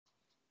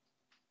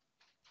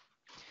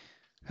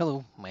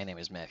Hello, my name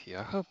is Matthew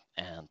Yaha,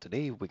 and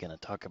today we're going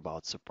to talk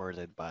about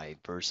supported by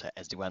Versa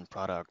SD-WAN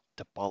product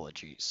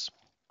topologies.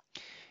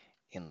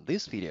 In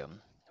this video,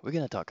 we're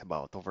going to talk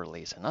about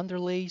overlays and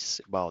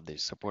underlays, about the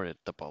supported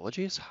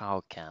topologies,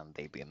 how can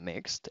they be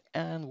mixed,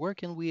 and where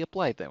can we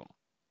apply them.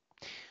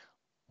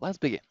 Let's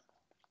begin.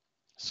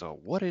 So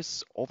what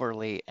is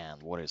overlay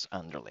and what is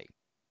underlay?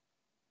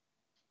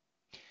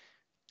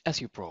 As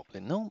you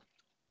probably know,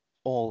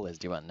 all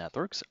SD-WAN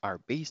networks are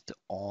based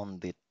on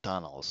the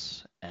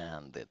tunnels,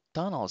 and the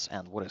tunnels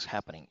and what is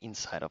happening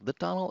inside of the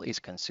tunnel is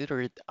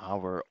considered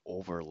our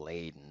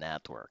overlay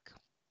network.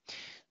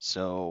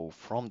 So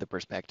from the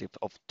perspective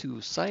of two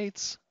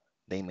sides,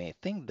 they may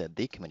think that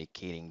they're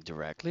communicating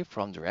directly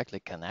from directly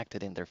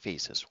connected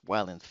interfaces,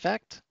 while in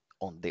fact,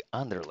 on the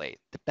underlay,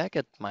 the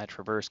packet might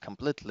traverse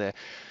completely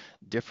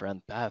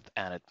different path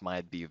and it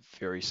might be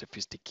very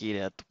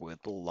sophisticated with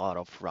a lot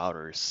of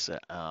routers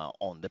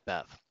on the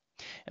path.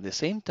 At the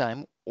same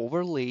time,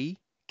 overlay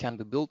can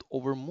be built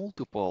over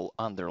multiple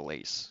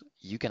underlays.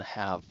 You can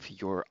have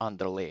your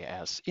underlay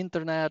as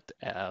internet,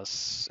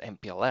 as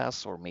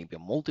MPLS, or maybe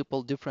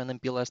multiple different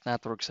MPLS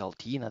networks,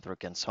 LTE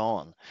network, and so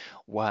on.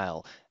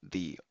 While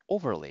the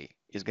overlay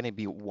is going to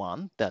be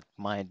one that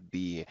might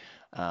be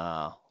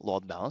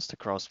load balanced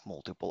across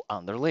multiple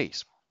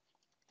underlays.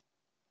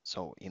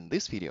 So in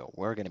this video,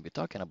 we're going to be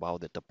talking about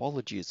the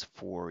topologies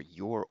for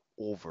your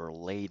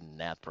overlay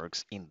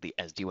networks in the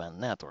SD-WAN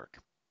network.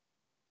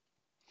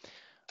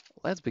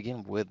 Let's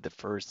begin with the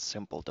first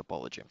simple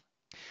topology.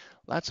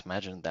 Let's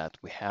imagine that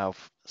we have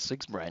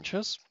 6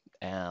 branches,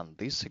 and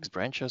these 6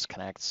 branches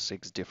connect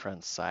 6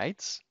 different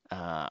sites.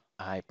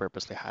 I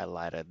purposely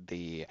highlighted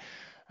the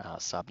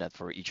subnet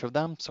for each of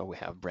them. So we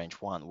have branch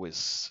 1 with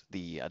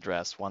the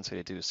address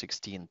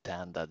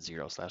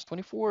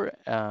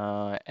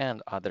 172.16.10.0/24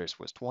 and others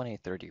with 20,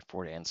 30,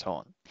 40, and so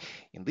on.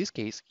 In this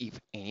case,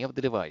 if any of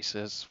the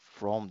devices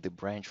from the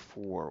branch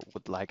 4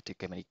 would like to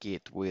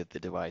communicate with the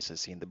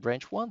devices in the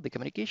branch 1, the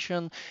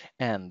communication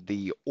and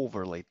the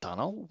overlay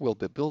tunnel will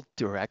be built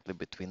directly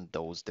between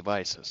those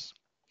devices.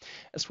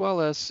 As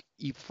well as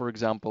if, for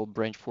example,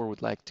 branch 4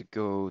 would like to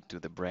go to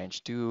the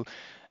branch 2,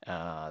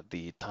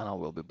 the tunnel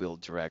will be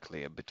built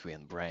directly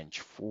between branch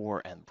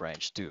 4 and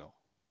branch 2.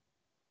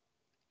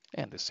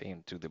 And the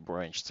same to the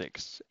branch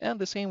 6. And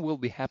the same will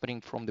be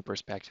happening from the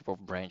perspective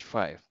of branch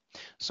 5.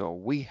 So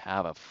we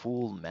have a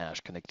full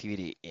mesh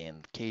connectivity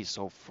in case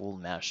of full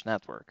mesh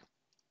network.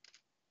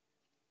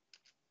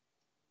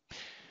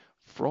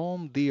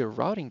 From the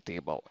routing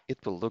table,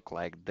 it will look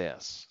like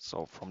this.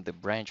 So from the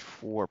branch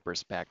 4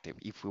 perspective,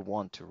 if we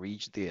want to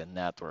reach the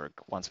network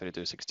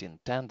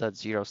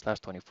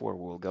 172.16.10.0/24,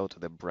 we'll go to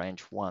the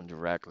branch 1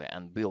 directly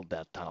and build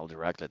that tunnel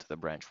directly to the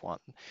branch 1.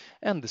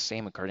 And the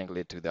same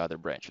accordingly to the other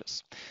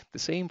branches. The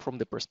same from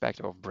the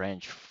perspective of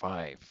branch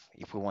 5.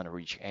 If we want to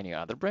reach any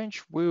other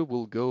branch, we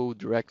will go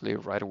directly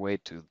right away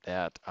to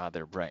that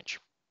other branch.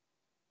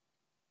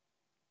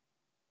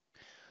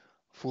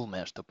 Full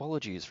mesh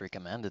topology is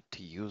recommended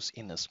to use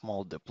in a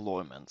small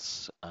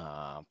deployments,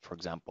 for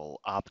example,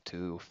 up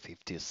to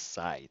 50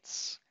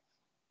 sites.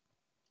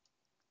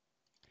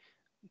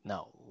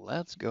 Now,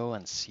 let's go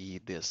and see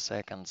the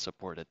second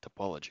supported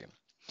topology.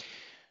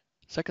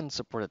 Second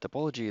supported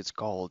topology is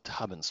called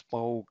hub and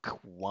spoke,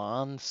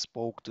 one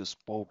spoke to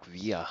spoke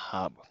via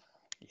hub.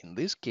 In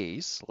this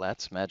case,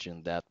 let's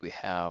imagine that we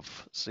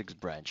have 6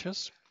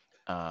 branches.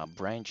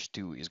 Branch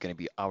 2 is going to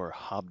be our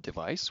hub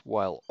device,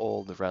 while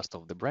all the rest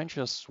of the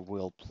branches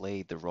will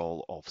play the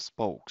role of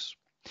spokes.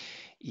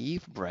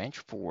 If branch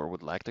 4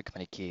 would like to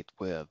communicate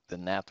with the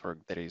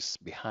network that is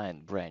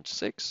behind branch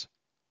 6,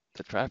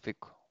 the traffic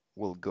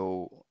will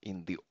go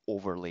in the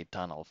overlay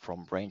tunnel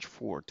from branch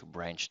 4 to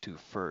branch 2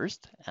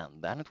 first,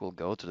 and then it will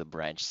go to the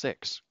branch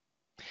 6.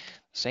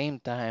 Same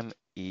time,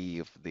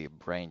 if the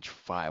branch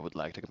 5 would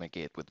like to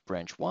communicate with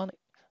branch 1,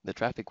 the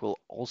traffic will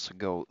also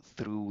go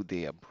through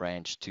the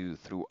branch 2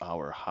 through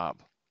our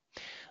hub.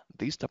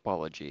 This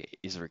topology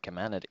is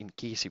recommended in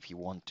case if you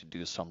want to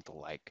do something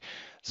like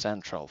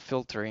central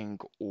filtering,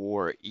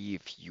 or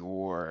if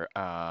your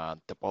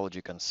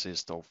topology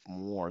consists of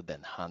more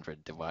than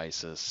 100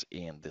 devices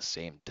in the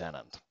same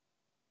tenant.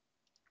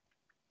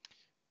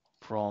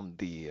 From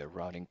the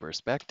routing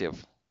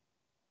perspective,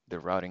 the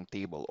routing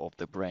table of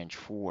the branch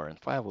 4 and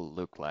 5 will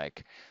look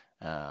like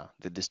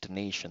the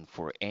destination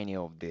for any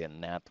of the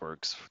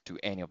networks to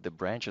any of the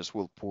branches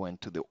will point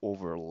to the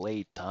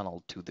overlay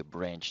tunnel to the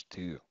branch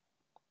 2.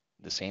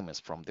 The same as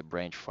from the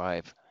branch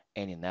 5,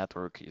 any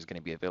network is going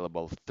to be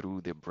available through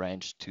the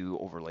branch 2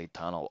 overlay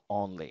tunnel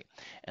only,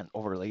 and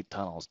overlay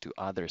tunnels to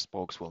other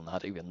spokes will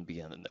not even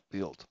be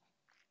built.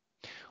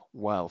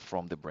 While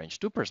from the branch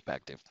 2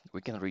 perspective,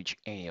 we can reach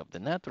any of the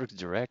networks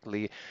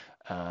directly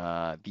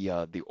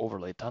via the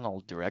overlay tunnel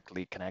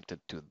directly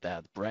connected to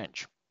that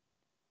branch.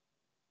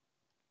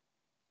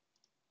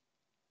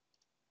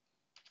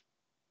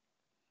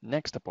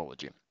 Next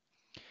topology,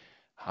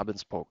 hub and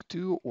spoke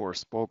to or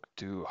spoke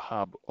to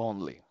hub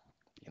only.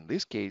 In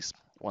this case,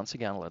 once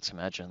again, let's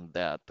imagine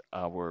that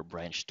our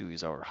branch 2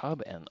 is our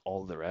hub and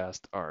all the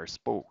rest are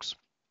spokes.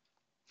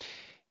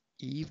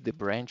 If the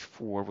branch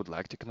 4 would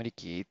like to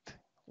communicate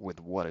with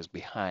what is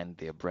behind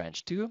the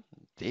branch 2,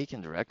 they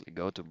can directly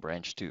go to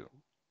branch 2.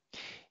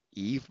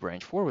 If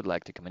branch 4 would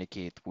like to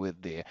communicate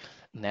with the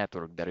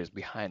network that is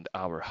behind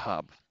our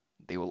hub,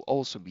 they will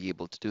also be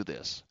able to do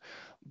this.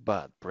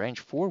 But branch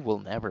 4 will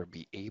never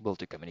be able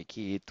to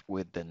communicate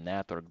with the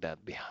network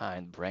that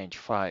behind branch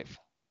 5.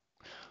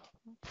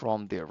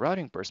 From the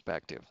routing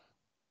perspective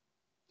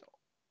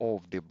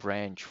of the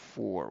branch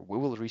 4, we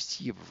will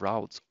receive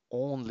routes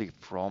only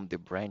from the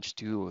branch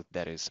 2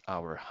 that is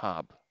our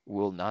hub. We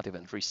will not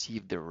even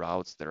receive the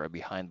routes that are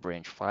behind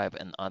branch 5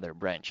 and other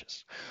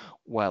branches.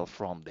 While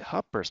from the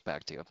hub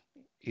perspective,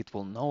 it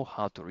will know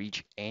how to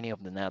reach any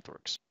of the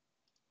networks.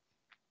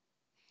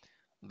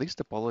 This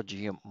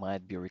topology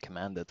might be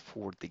recommended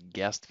for the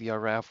guest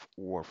VRF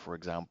or, for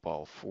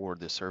example, for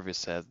the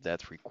services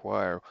that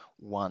require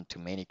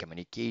one-to-many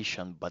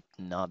communication, but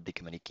not the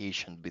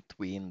communication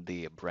between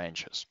the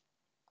branches.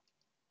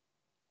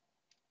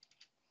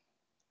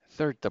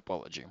 Third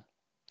topology,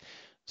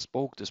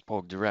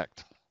 spoke-to-spoke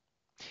direct.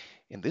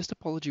 In this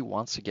topology,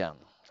 once again,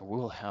 we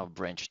will have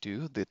branch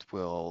 2 that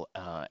will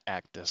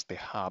act as the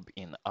hub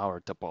in our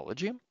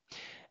topology.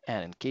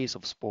 And in case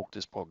of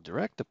spoke-to-spoke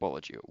direct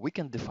topology, we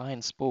can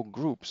define spoke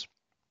groups.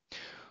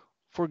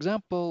 For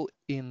example,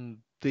 in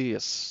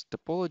this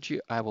topology,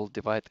 I will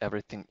divide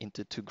everything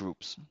into two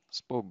groups.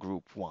 Spoke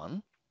group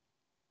 1,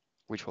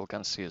 which will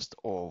consist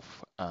of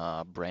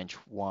branch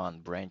 1,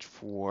 branch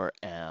 4,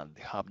 and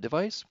the hub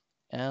device.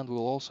 And we'll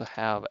also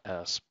have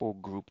a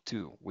spoke group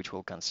 2, which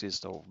will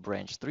consist of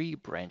branch 3,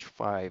 branch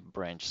 5,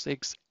 branch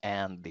 6,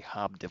 and the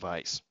hub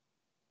device.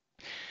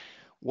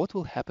 What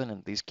will happen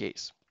in this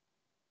case?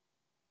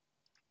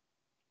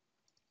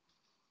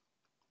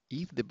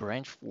 If the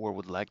branch 4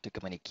 would like to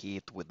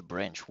communicate with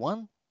branch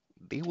 1,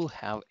 they will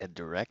have a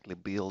directly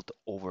built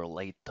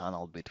overlay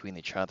tunnel between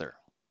each other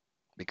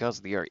because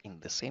they are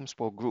in the same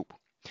spoke group.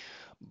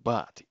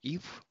 But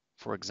if,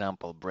 for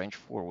example, branch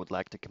 4 would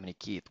like to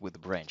communicate with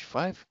branch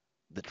 5,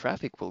 the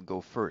traffic will go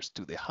first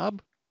to the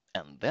hub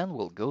and then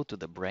will go to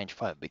the branch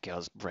 5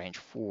 because branch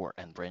 4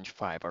 and branch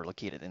 5 are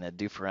located in a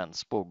different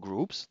spoke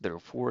groups.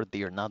 Therefore,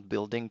 they are not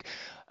building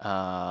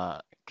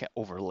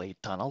overlay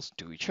tunnels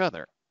to each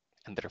other.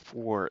 And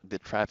therefore, the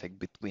traffic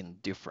between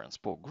different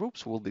spoke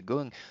groups will be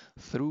going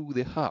through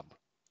the hub.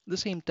 At the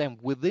same time,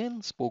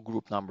 within spoke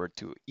group number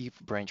 2, if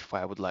branch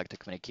 5 would like to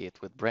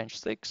communicate with branch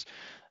 6,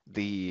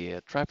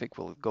 the traffic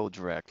will go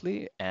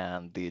directly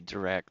and the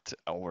direct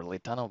overlay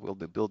tunnel will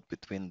be built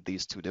between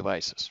these two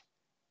devices.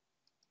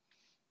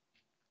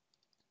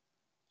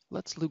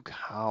 Let's look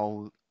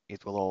how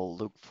it will all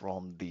look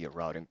from the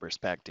routing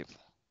perspective.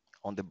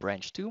 On the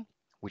branch 2,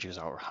 which is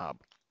our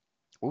hub,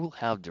 we will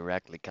have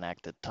directly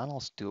connected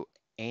tunnels to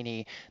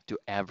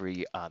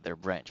every other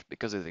branch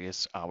because it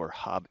is our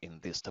hub in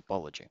this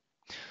topology.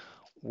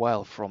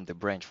 While from the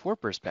branch 4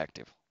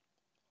 perspective,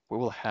 we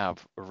will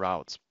have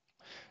routes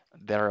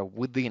that are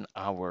within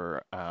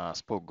our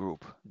spoke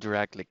group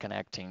directly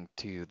connecting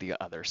to the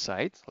other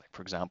side, like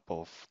for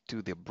example,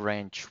 to the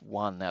branch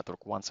 1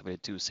 network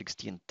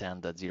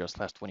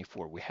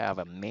 172.16.10.0/24, we have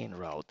a main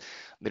route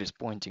that is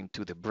pointing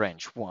to the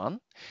branch 1,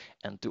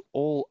 and to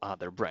all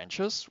other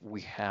branches,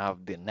 we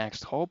have the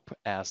next hop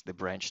as the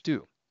branch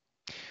 2.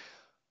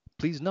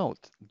 Please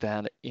note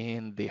that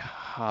in the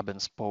hub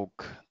and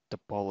spoke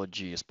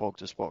topology,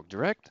 spoke-to-spoke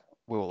direct,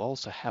 we will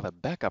also have a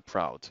backup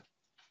route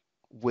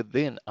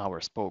within our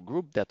spoke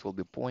group that will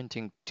be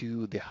pointing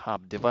to the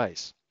hub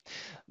device.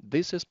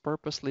 This is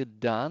purposely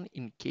done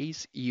in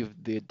case if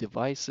the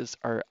devices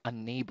are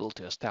unable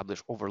to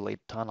establish overlaid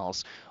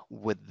tunnels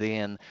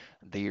within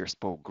their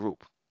spoke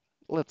group.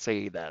 Let's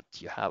say that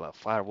you have a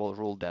firewall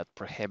rule that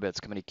prohibits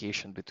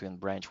communication between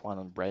branch 1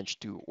 and branch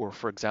 2, or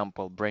for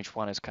example, branch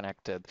 1 is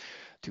connected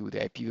to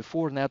the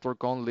IPv4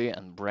 network only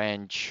and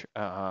branch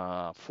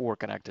 4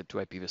 connected to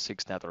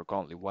IPv6 network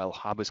only, while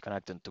hub is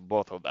connected to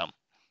both of them.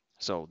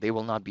 So they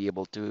will not be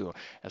able to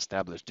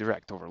establish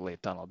direct overlay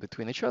tunnel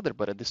between each other,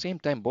 but at the same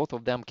time, both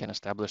of them can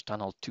establish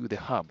tunnel to the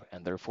hub,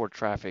 and therefore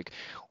traffic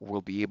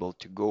will be able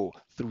to go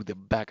through the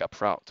backup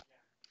route.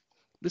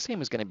 The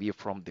same is going to be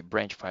from the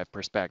branch 5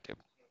 perspective.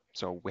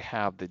 So we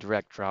have the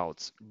direct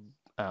routes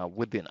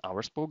within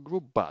our spoke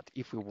group, but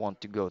if we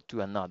want to go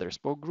to another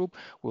spoke group,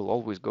 we'll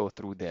always go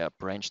through the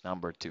branch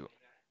number 2.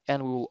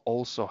 And we will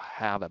also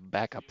have a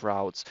backup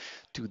routes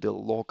to the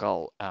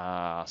local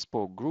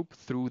spoke group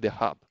through the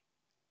hub.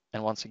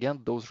 And once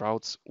again, those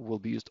routes will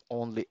be used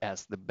only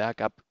as the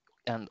backup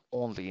and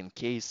only in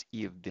case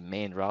if the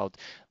main route,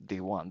 the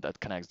one that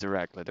connects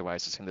directly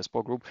devices in the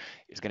spoke group,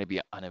 is going to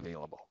be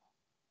unavailable.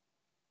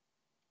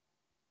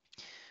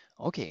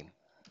 Okay,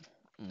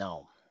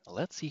 now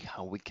let's see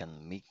how we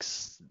can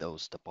mix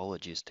those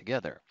topologies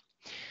together.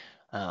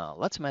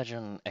 Let's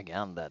imagine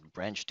again that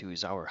branch 2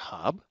 is our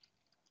hub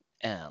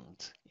And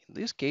in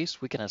this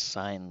case, we can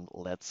assign,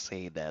 let's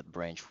say that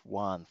branch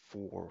 1,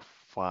 4,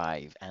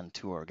 5, and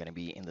 2 are going to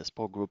be in the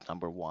spoke group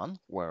number 1,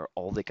 where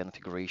all the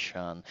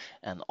configuration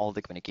and all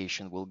the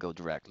communication will go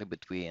directly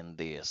between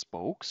the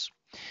spokes.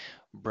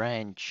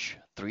 Branch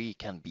 3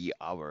 can be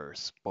our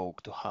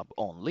spoke to hub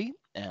only,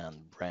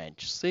 and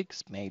branch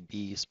 6 may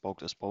be spoke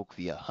to spoke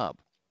via hub.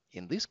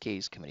 In this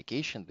case,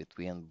 communication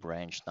between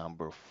branch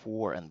number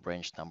 4 and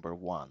branch number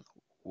 1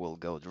 will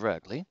go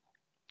directly.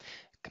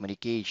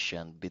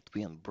 Communication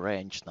between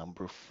branch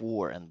number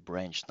 4 and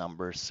branch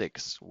number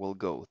 6 will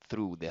go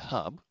through the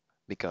hub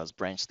because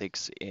branch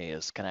 6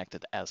 is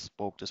connected as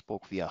spoke to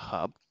spoke via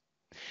hub.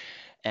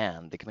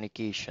 And the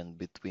communication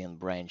between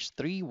branch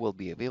 3 will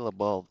be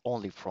available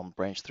only from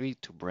branch 3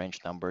 to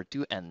branch number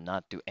 2 and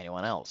not to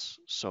anyone else.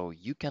 So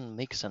you can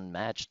mix and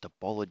match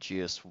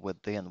topologies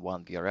within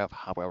one VRF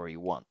however you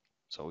want.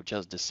 So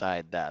just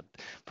decide that,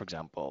 for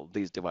example,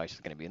 this device is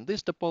going to be in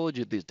this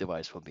topology, this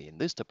device will be in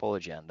this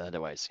topology, and that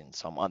device in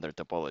some other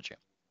topology.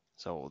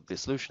 So the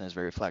solution is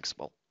very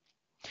flexible.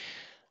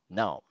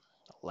 Now,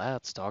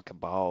 let's talk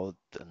about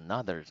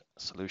another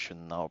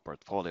solution in our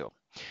portfolio,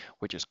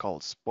 which is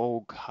called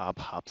spoke hub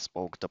hub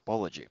spoke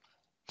topology.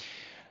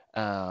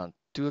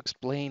 To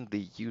explain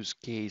the use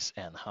case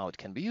and how it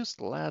can be used,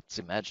 let's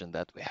imagine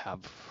that we have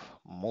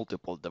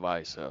multiple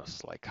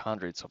devices, like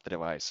hundreds of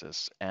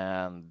devices,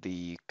 and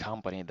the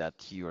company that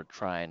you're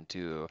trying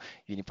to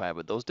unify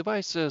with those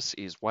devices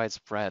is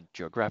widespread,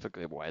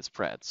 geographically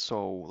widespread.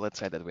 So let's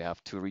say that we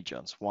have two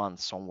regions, one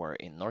somewhere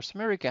in North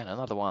America and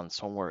another one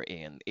somewhere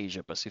in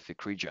Asia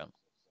Pacific region.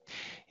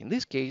 In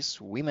this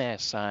case, we may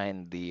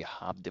assign the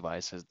hub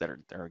devices that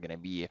are going to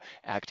be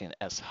acting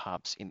as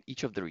hubs in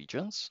each of the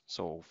regions.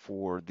 So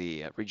for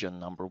the region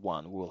number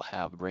 1, we'll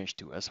have branch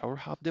 2 as our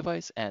hub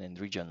device, and in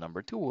region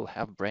number 2, we'll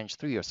have branch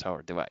 3 as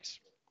our device.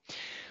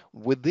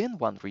 Within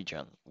one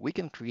region, we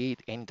can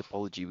create any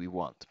topology we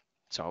want.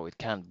 So it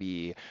can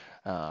be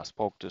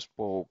spoke to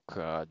spoke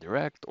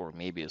direct, or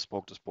maybe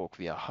spoke to spoke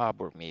via hub,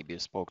 or maybe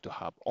spoke to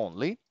hub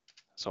only.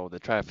 So the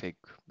traffic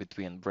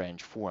between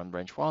branch 4 and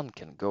branch 1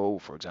 can go,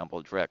 for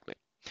example, directly.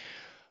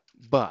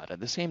 But at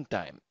the same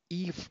time,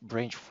 if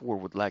branch 4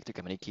 would like to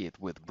communicate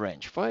with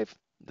branch 5,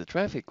 the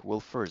traffic will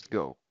first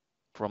go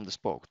from the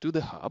spoke to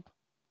the hub.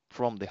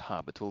 From the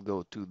hub, it will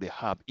go to the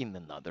hub in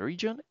another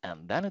region,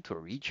 and then it will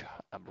reach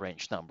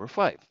branch number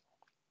 5.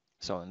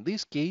 So in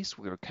this case,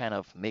 we're kind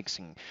of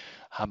mixing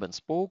hub and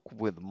spoke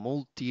with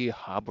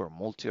multi-hub or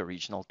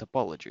multi-regional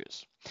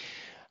topologies.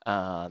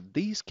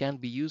 These can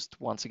be used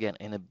once again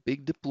in a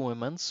big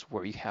deployments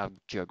where you have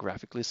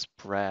geographically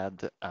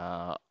spread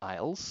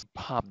aisles.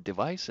 Hub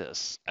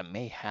devices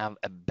may have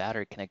a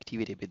better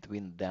connectivity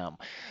between them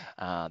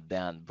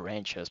than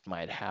branches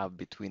might have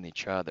between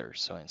each other.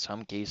 So in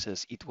some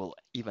cases, it will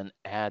even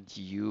add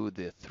you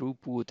the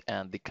throughput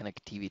and the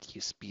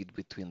connectivity speed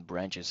between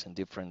branches in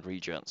different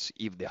regions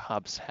if the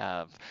hubs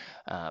have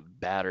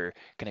better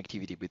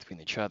connectivity between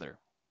each other.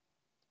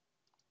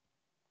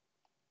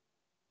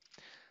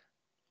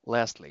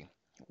 Lastly,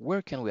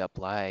 where can we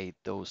apply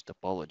those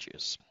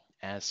topologies?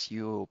 As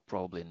you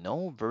probably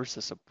know,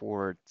 Versa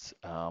supports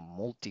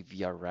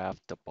multi-VRF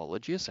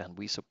topologies, and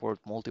we support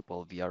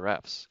multiple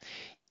VRFs.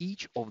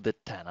 Each of the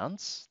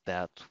tenants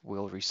that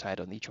will reside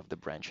on each of the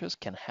branches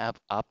can have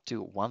up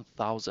to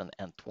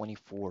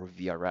 1024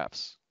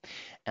 VRFs,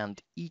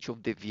 and each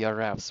of the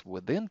VRFs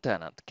within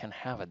tenant can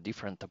have a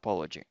different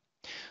topology.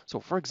 So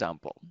for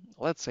example,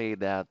 let's say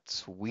that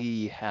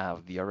we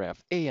have VRF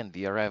A and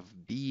VRF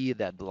B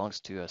that belongs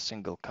to a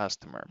single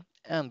customer,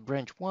 and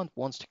branch 1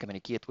 wants to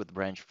communicate with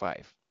branch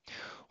 5.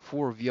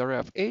 For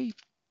VRF A,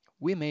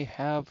 we may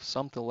have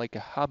something like a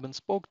hub and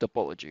spoke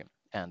topology,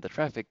 and the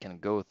traffic can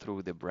go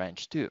through the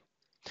branch 2.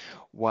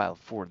 While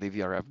for the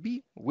VRF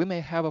B, we may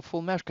have a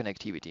full mesh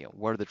connectivity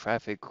where the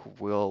traffic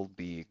will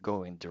be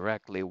going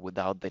directly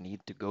without the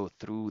need to go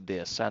through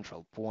the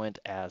central point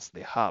as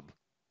the hub.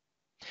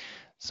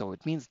 So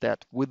it means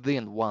that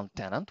within one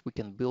tenant, we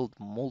can build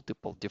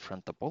multiple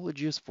different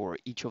topologies for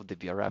each of the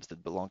VRFs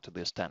that belong to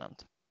this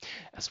tenant.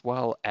 As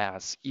well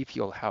as if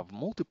you'll have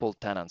multiple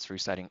tenants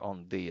residing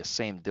on the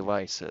same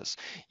devices,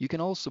 you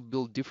can also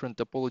build different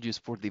topologies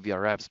for the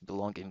VRFs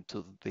belonging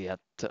to the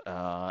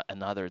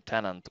another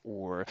tenant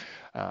or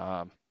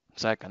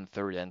second,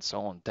 third, and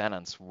so on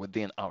tenants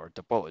within our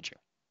topology.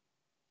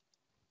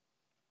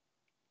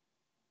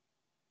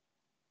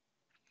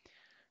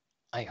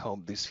 I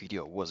hope this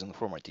video was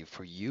informative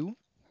for you,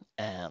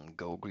 and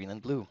go green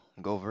and blue,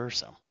 go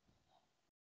Versa.